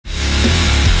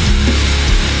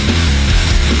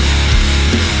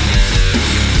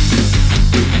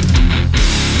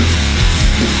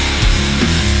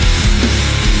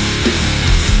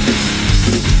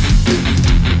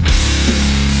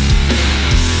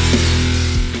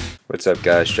What's up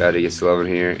guys, Strategist11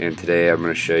 here, and today I'm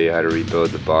going to show you how to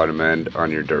rebuild the bottom end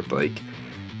on your dirt bike.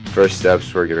 First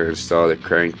steps, we're going to install the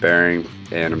crank bearing,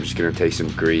 and I'm just going to take some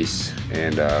grease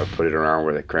and put it around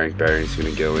where the crank bearing is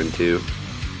going to go into,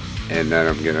 and then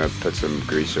I'm going to put some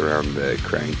grease around the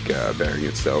crank bearing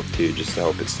itself too, just to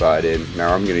help it slide in.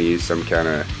 Now I'm going to use some kind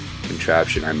of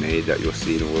contraption I made that you'll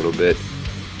see in a little bit.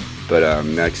 But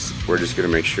next, we're just going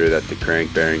to make sure that the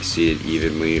crank bearing is seated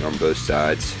evenly on both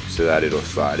sides so that it'll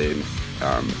slide in,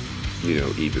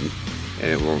 even,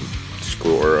 and it won't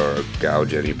score or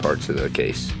gouge any parts of the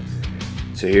case.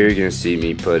 So here you're going to see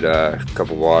me put a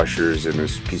couple washers and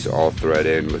this piece of all thread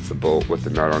in with the bolt with the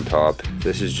nut on top.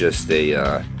 This is just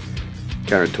a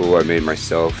kind of tool I made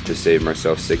myself to save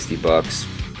myself 60 bucks.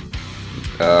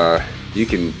 You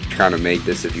can kind of make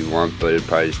this if you want, but it'd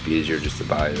probably just be easier just to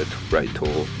buy the right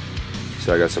tool.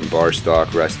 So I got some bar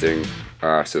stock resting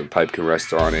so the pipe can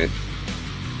rest on it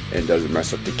and doesn't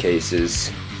mess up the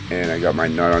cases, and I got my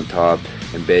nut on top,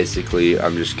 and basically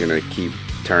I'm just gonna keep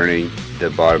turning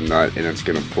the bottom nut and it's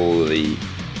gonna pull the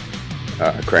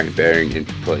crank bearing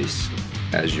into place,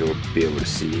 as you'll be able to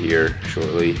see here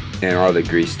shortly. And all the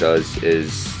grease does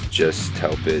is just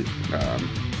help it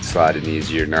slide in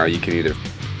easier. Now you can either,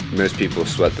 most people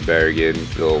sweat the bearing in,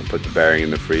 they'll put the bearing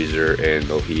in the freezer and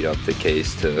they'll heat up the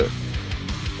case to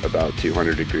about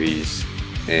 200 degrees,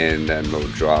 and then they'll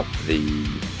drop the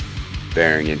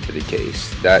bearing into the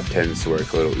case. That tends to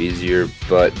work a little easier,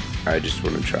 but I just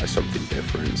want to try something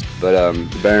different. But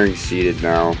the bearing's seated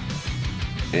now,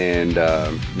 and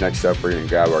next up we're going to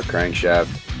grab our crankshaft.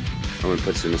 I'm going to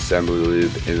put some assembly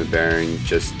lube in the bearing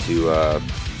just to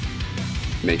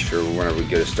make sure whenever we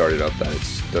get it started up that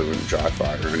it doesn't dry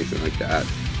fire or anything like that.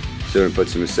 So I'm going to put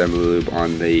some assembly lube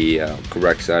on the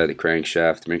correct side of the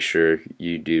crankshaft. Make sure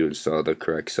you do install the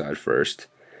correct side first.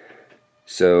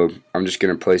 So I'm just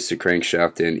going to place the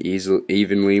crankshaft in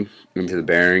evenly into the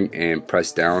bearing and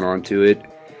press down onto it,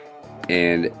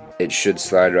 and it should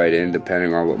slide right in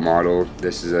depending on what model.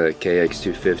 This is a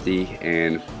KX250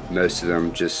 and most of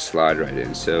them just slide right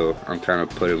in, so I'm kind of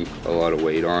putting a lot of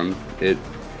weight on it,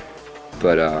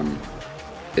 but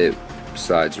it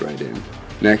slides right in.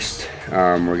 Next,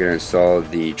 we're going to install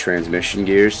the transmission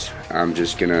gears. I'm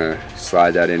just going to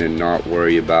slide that in and not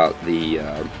worry about the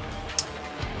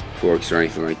forks or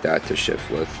anything like that to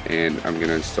shift with. And I'm going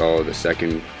to install the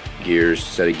second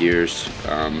set of gears.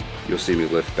 You'll see me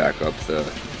lift back up the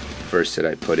first set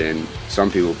I put in.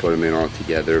 Some people put them in all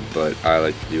together, but I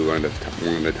like to do one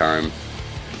at a time.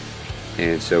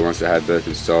 And so once I have both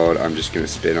installed, I'm just going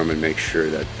to spin them and make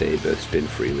sure that they both spin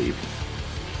freely.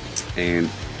 And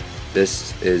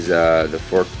this is the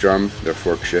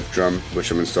fork shift drum, which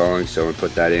I'm installing, so I'm going to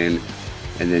put that in,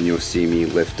 and then you'll see me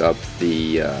lift up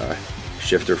the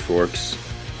shifter forks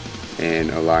and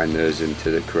align those into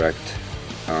the correct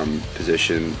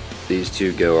position. These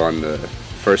two go on the,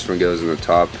 first one goes in the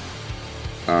top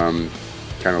kind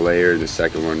of layer, and the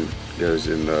second one goes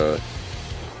in the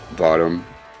bottom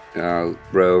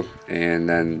row, and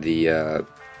then the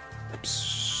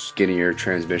skinnier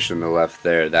transmission on the left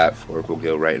there, that fork will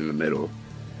go right in the middle.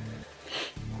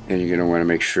 And you're going to want to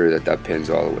make sure that that pin's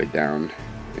all the way down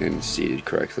and seated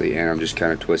correctly, and I'm just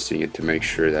kind of twisting it to make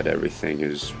sure that everything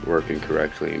is working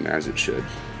correctly and as it should.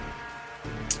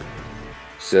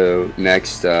 So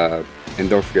next, and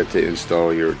don't forget to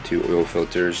install your 2 oil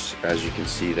filters, as you can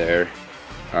see there.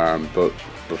 But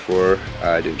before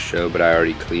I didn't show, but I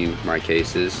already cleaned my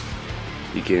cases.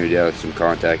 You can either do that with some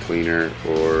contact cleaner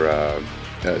or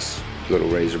a little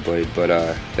razor blade, but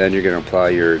then you're going to apply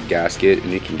your gasket,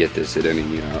 and you can get this at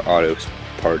any auto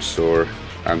parts store.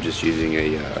 I'm just using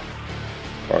a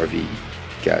RV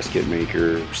gasket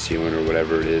maker, sealant, or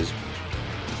whatever it is.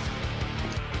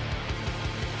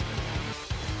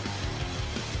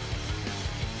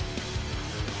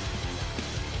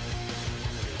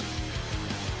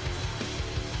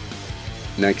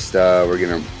 Next, we're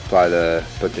going to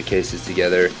put the cases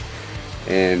together,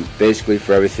 and basically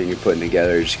for everything you're putting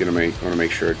together, you're just going to want to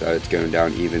make sure that it's going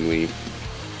down evenly,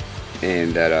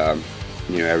 and that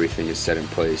everything is set in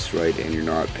place right, and you're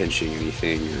not pinching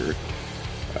anything or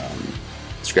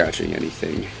scratching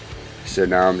anything. So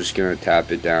now I'm just going to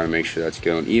tap it down and make sure that's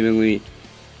going evenly,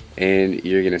 and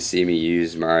you're going to see me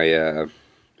use my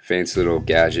fancy little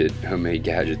gadget, homemade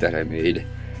gadget that I made.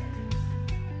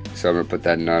 So I'm going to put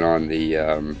that nut on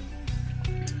the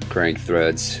crank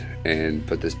threads and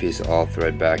put this piece of all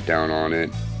thread back down on it.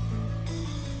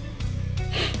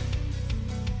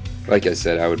 Like I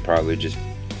said, I would probably just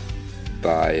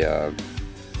buy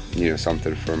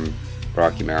something from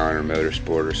Rocky Mountain or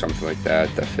Motorsport or something like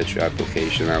that that fits your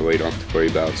application. That way you don't have to worry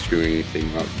about screwing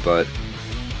anything up. But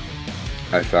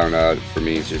I found out for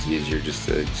me it's just easier just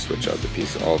to switch out the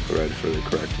piece of all thread for the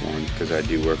correct one, because I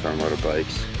do work on a lot of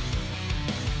bikes.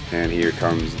 And here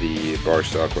comes the bar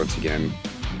stock once again,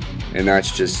 and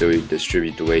that's just so we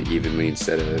distribute the weight evenly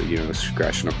instead of, you know,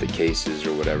 scratching up the cases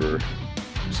or whatever.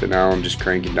 So now I'm just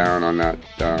cranking down on that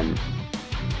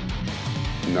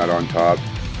nut on top,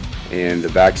 and the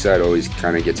backside always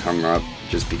kind of gets hung up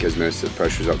just because most of the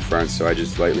pressure's up front, so I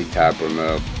just lightly tap on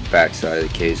the backside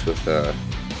of the case with a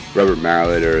rubber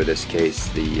mallet, or in this case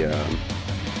the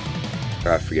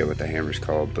I forget what the hammer's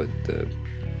called, but the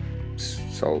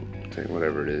salt thing,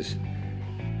 whatever it is.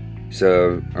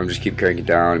 So I'm just keep cranking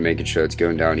down and making sure it's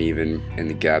going down even and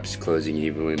the gap's closing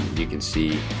even, and you can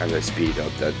see as I speed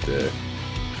up that the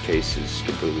case is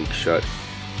completely shut.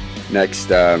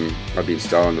 Next, I'll be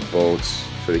installing the bolts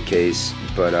for the case,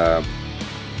 but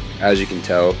as you can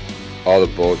tell, all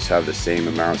the bolts have the same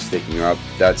amount sticking up.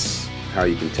 That's how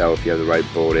you can tell if you have the right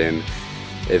bolt in.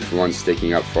 If one's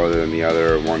sticking up farther than the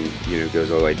other, or one, you know,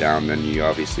 goes all the way down, then you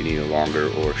obviously need a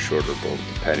longer or shorter bolt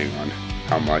depending on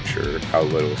how much or how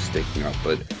little is sticking up,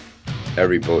 but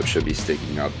every bolt should be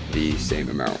sticking up the same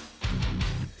amount.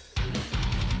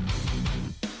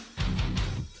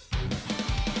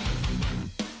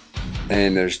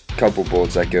 And there's a couple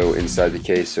bolts that go inside the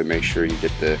case, so make sure you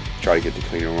try to get the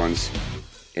cleaner ones.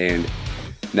 And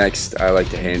next, I like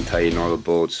to hand tighten all the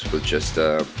bolts with just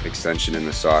an extension in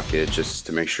the socket, just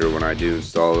to make sure when I do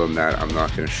install them that I'm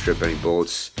not going to strip any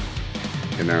bolts.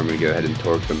 And then I'm going to go ahead and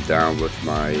torque them down with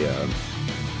my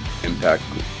impact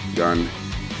gun.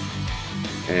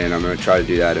 And I'm going to try to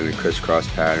do that in a crisscross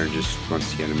pattern, just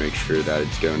once again to make sure that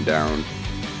it's going down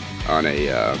on a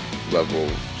level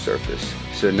surface.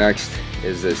 So next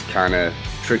is this kind of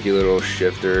tricky little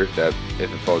shifter that if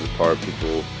it falls apart,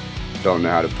 people don't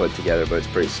know how to put together, but it's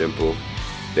pretty simple.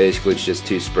 Basically it's just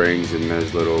two springs and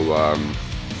those little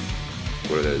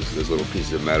what are those little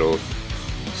pieces of metal.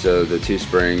 So the two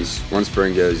springs, one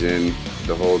spring goes in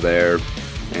the hole there,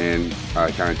 and I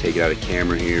kind of take it out of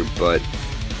camera here, but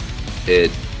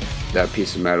that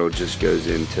piece of metal just goes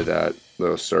into that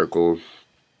little circle,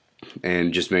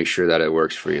 and just make sure that it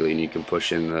works freely, and you can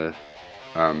push in the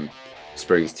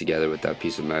springs together with that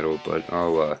piece of metal. But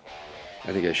I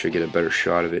think I should get a better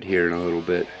shot of it here in a little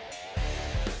bit.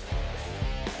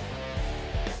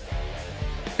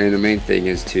 And the main thing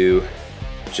is to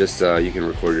just you can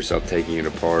record yourself taking it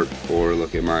apart, or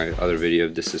look at my other video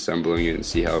of disassembling it and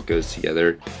see how it goes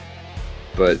together.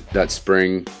 But that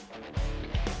spring,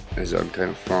 as I'm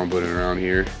kind of fumbling around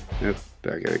here, yep,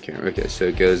 back at the camera. Okay, so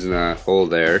it goes in that hole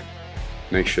there.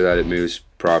 Make sure that it moves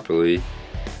properly,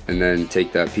 and then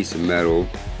take that piece of metal,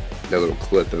 that little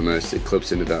clip almost, it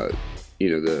clips into that, you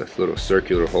know, the little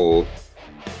circular hole.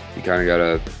 You kind of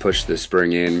gotta push the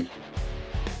spring in,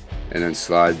 and then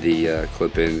slide the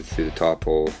clip in through the top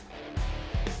hole,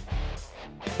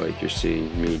 like you're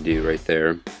seeing me do right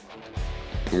there.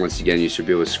 And once again, you should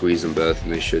be able to squeeze them both,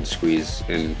 and they should squeeze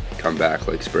and come back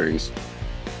like springs.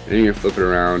 And then you're gonna flip it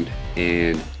around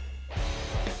and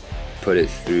put it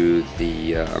through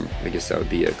the, I guess that would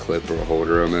be a clip or a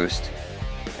holder almost,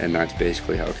 and that's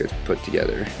basically how it gets put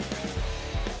together.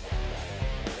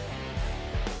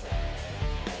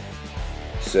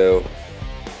 So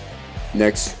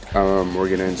next, we're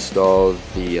gonna install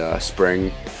the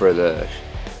spring for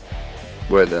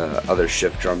where the other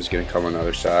shift drum is gonna come on the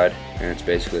other side, and it's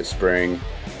basically a spring,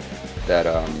 that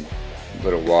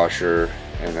little washer,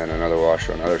 and then another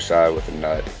washer on the other side with a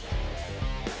nut.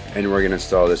 And we're gonna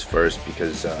install this first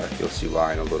because you'll see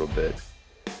why in a little bit.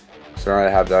 So now I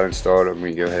have that installed, I'm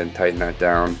gonna go ahead and tighten that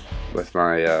down with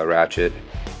my ratchet.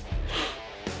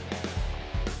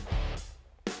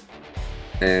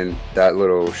 And that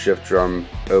little shift drum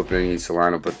opening needs to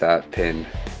line up with that pin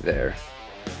there.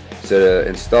 So to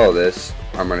install this,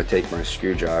 I'm going to take my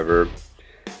screwdriver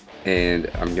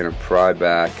and I'm going to pry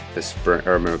back the spring,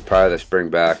 or I'm going to pry the spring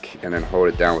back and then hold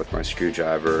it down with my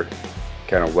screwdriver,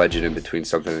 kind of wedge it in between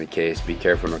something in the case. Be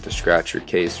careful not to scratch your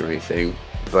case or anything.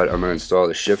 But I'm going to install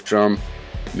the shift drum,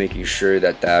 making sure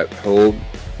that that hole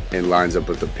and lines up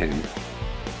with the pin.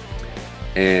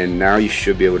 And now you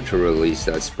should be able to release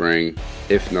that spring.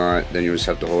 If not, then you just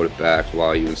have to hold it back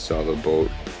while you install the bolt.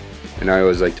 And I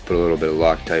always like to put a little bit of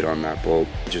Loctite on that bolt,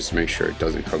 just to make sure it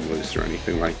doesn't come loose or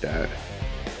anything like that.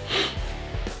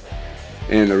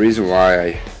 And the reason why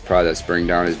I pry that spring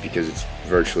down is because it's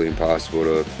virtually impossible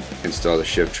to install the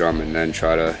shift drum and then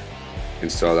try to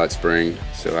install that spring.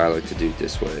 So I like to do it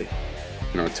this way.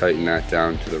 And I'll tighten that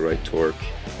down to the right torque.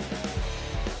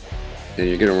 And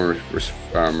you're going to want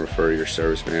to refer to your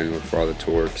service manual for all the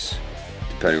torques,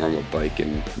 depending on what bike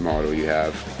and model you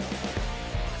have.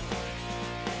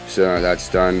 So that's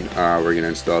done. We're going to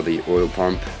install the oil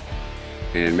pump,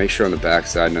 and make sure on the back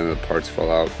side none of the parts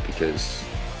fall out, because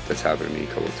that's happened to me a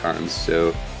couple of times.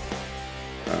 So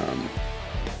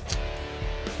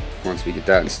once we get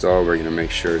that installed, we're going to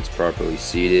make sure it's properly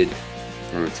seated.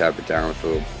 I'm going to tap it down with a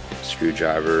little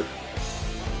screwdriver.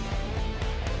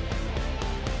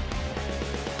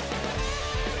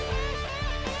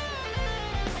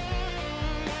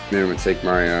 Then I'm going to take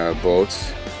my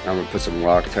bolts. I'm going to put some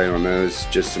Loctite on those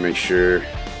just to make sure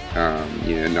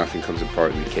you know, nothing comes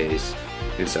apart in the case,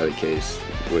 inside the case,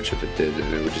 which if it did,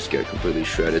 then it would just get completely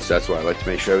shredded. So that's why I like to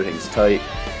make sure everything's tight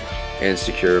and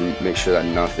secure, make sure that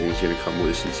nothing's going to come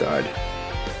loose inside.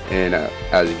 And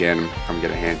as again, I'm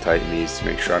going to hand tighten these to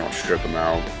make sure I don't strip them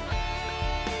out.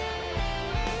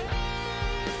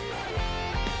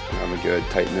 I'm going to go ahead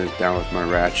and tighten those down with my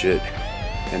ratchet.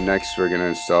 And next we're going to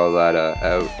install that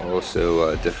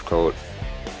also difficult,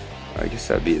 I guess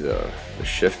that'd be the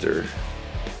shifter.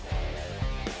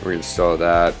 We're going to install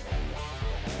that,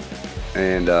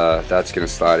 and that's going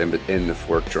to slide in the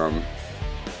fork drum.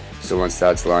 So once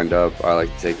that's lined up, I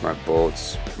like to take my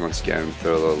bolts, once again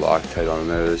throw a little Loctite on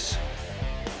those,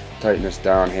 tighten this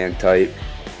down hand tight,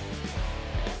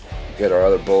 get our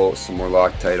other bolt, some more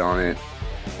Loctite on it,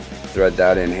 thread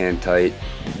that in hand tight.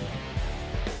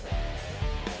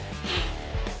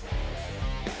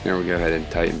 Then we'll go ahead and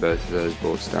tighten both of those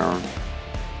bolts down.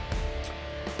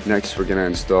 Next we're going to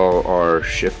install our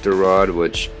shifter rod,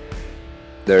 which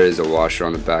there is a washer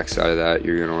on the back side of that.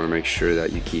 You're going to want to make sure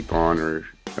that you keep on, or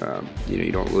you know,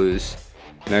 you don't lose.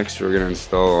 Next we're going to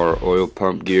install our oil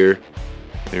pump gear,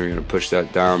 and we're going to push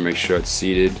that down, make sure it's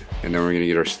seated, and then we're going to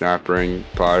get our snap ring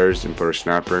pliers and put our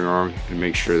snap ring on and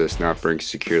make sure the snap ring is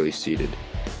securely seated.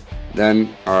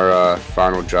 Then our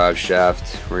final drive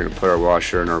shaft, we're going to put our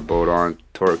washer and our bolt on,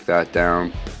 torque that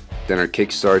down. Then our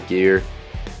kickstart gear,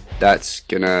 that's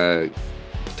going to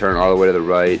turn all the way to the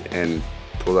right and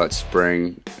pull that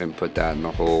spring and put that in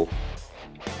the hole.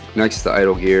 Next, the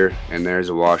idle gear, and there's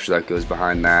a washer that goes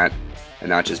behind that,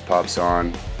 and that just pops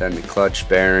on. Then the clutch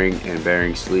bearing and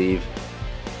bearing sleeve,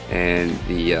 and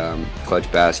the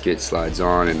clutch basket slides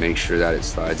on, and make sure that it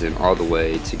slides in all the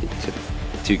way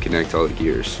to connect all the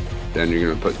gears. Then you're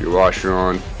going to put your washer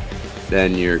on,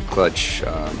 then your clutch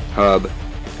hub,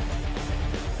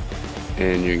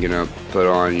 and you're going to put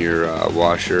on your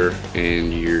washer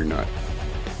and your nut,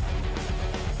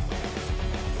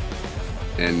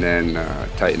 and then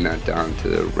tighten that down to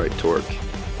the right torque.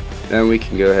 Then we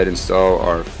can go ahead and install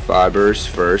our fibers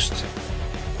first,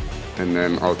 and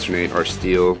then alternate our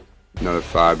steel, another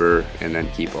fiber, and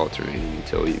then keep alternating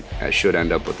until I should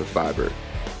end up with a fiber.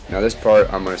 Now this part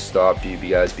I'm going to stop you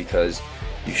guys, because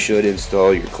you should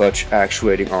install your clutch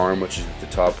actuating arm, which is at the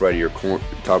top right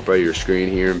of your screen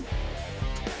here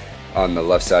on the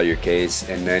left side of your case,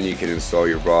 and then you can install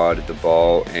your rod, the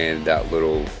ball, and that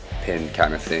little pin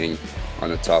kind of thing on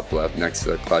the top left next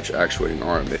to the clutch actuating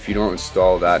arm. If you don't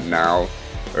install that now,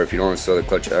 or if you don't install the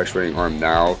clutch actuating arm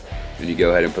now, and you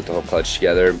go ahead and put the whole clutch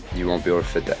together, you won't be able to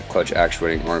fit that clutch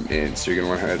actuating arm in. So you're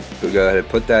going to want to go ahead and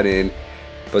put that in,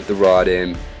 put the rod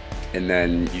in, and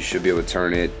then you should be able to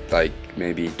turn it like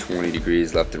maybe 20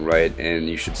 degrees left and right, and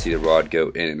you should see the rod go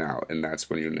in and out, and that's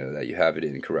when you'll know that you have it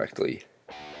in correctly.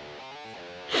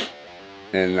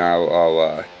 And now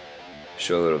I'll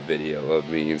show a little video of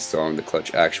me installing the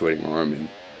clutch actuating arm, and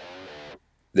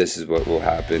this is what will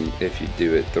happen if you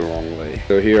do it the wrong way.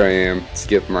 So here I am,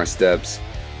 skip my steps.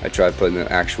 I tried putting the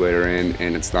actuator in,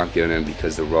 and it's not going in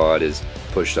because the rod is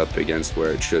pushed up against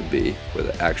where it should be, where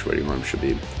the actuating arm should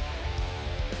be.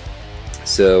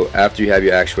 So after you have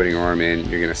your actuating arm in,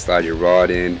 you're going to slide your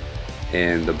rod in,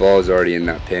 and the ball is already in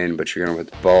that pin, but you're going to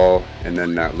put the ball and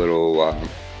then that little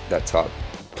that top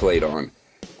plate on.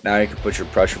 Now you can put your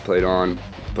pressure plate on,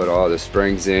 put all the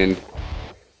springs in,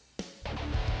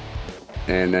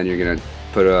 and then you're going to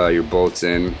put your bolts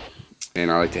in,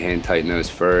 and I like to hand tighten those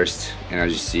first. And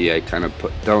as you see, I kind of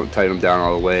don't tighten them down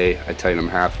all the way, I tighten them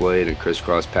halfway in a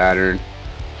crisscross pattern.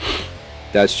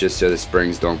 That's just so the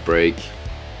springs don't break,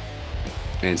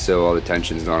 and so all the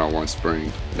tension's not on one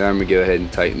spring. Then I'm going to go ahead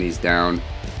and tighten these down,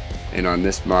 and on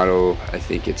this model I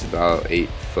think it's about 8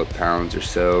 foot-pounds or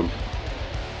so.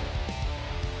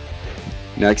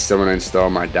 Next I'm going to install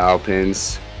my dowel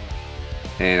pins,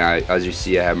 and as you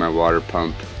see, I have my water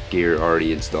pump gear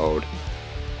already installed.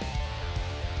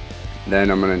 Then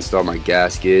I'm going to install my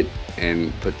gasket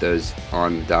and put those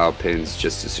on the dowel pins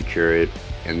just to secure it,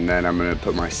 and then I'm going to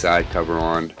put my side cover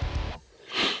on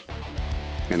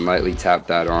and lightly tap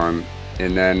that on,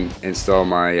 and then install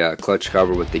my clutch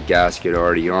cover with the gasket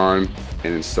already on,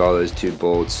 and install those 2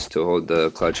 bolts to hold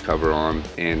the clutch cover on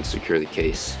and secure the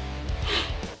case.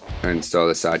 and install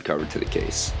the side cover to the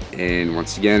case. And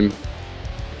once again,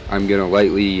 I'm gonna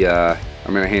lightly I'm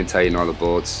gonna hand tighten all the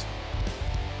bolts,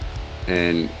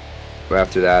 and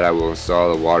after that I will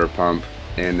install the water pump,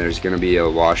 and there's gonna be a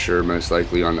washer most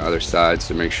likely on the other side,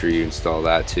 so make sure you install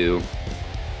that too.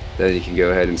 Then you can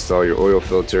go ahead and install your oil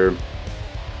filter,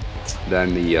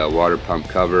 then the water pump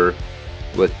cover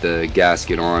with the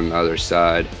gasket on the other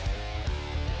side.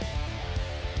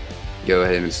 Go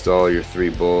ahead and install your 3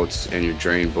 bolts and your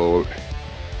drain bolt,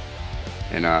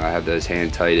 and I have those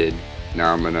hand tightened.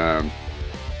 Now I'm gonna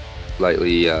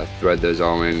lightly thread those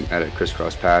all in at a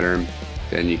crisscross pattern.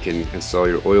 Then you can install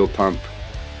your oil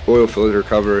filter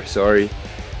cover. Sorry,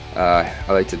 I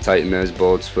like to tighten those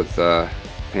bolts with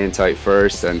hand tight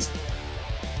first, and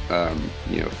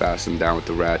fasten them down with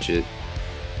the ratchet.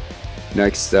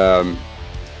 Next,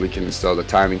 we can install the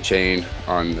timing chain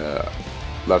on the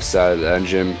left side of the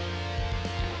engine.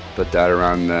 Put that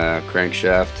around the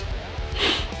crankshaft.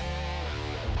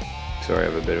 Sorry, I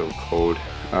have a bit of a cold.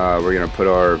 We're gonna put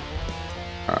our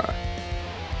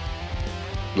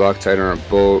Loctite on our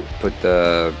bolt. Put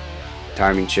the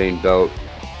timing chain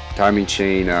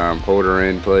holder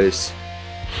in place.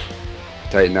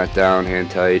 Tighten that down, hand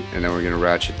tight, and then we're gonna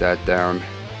ratchet that down.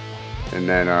 And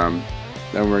then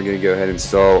we're gonna go ahead and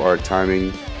install our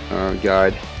timing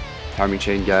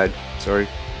chain guide. Sorry.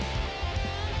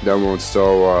 Then we'll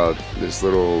install this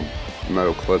little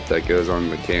metal clip that goes on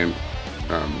the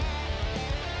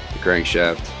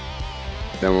crankshaft.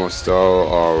 Then we'll install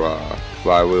our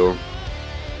flywheel,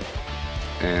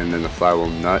 and then the flywheel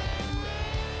nut,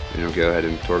 and you'll go ahead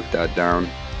and torque that down.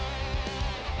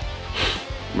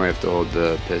 Might have to hold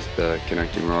the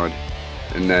connecting rod,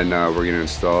 and then we're going to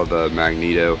install the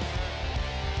magneto,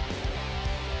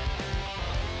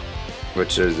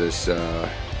 which is this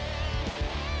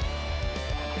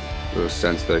little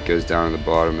sensor that goes down at the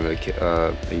bottom of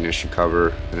the ignition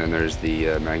cover, and then there's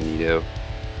the magneto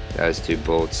that has 2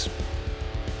 bolts.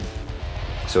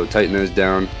 So tighten those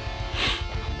down.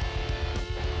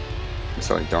 I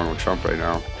sound like Donald Trump right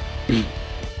now.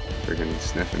 Freaking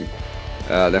sniffing.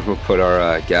 Then we'll put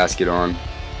our gasket on,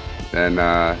 and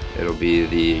it'll be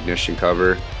the ignition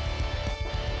cover.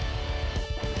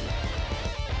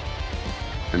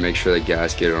 And make sure the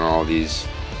gasket on all these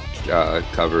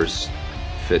covers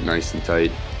fit nice and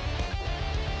tight,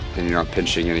 and you're not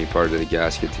pinching any part of the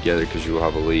gasket together because you will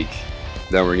have a leak.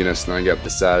 Then we're gonna snug up the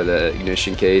side of the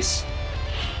ignition case.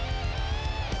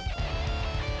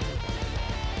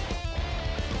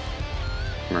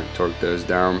 I'm gonna torque those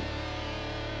down.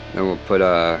 Then we'll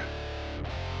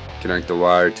connect the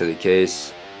wire to the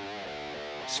case,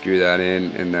 screw that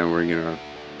in, and then we're gonna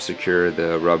secure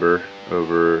the rubber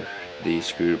over the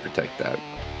screw to protect that.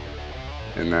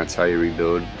 And that's how you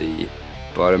rebuild the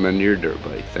bottom end of your dirt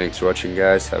bike. Thanks for watching,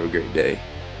 guys. Have a great day.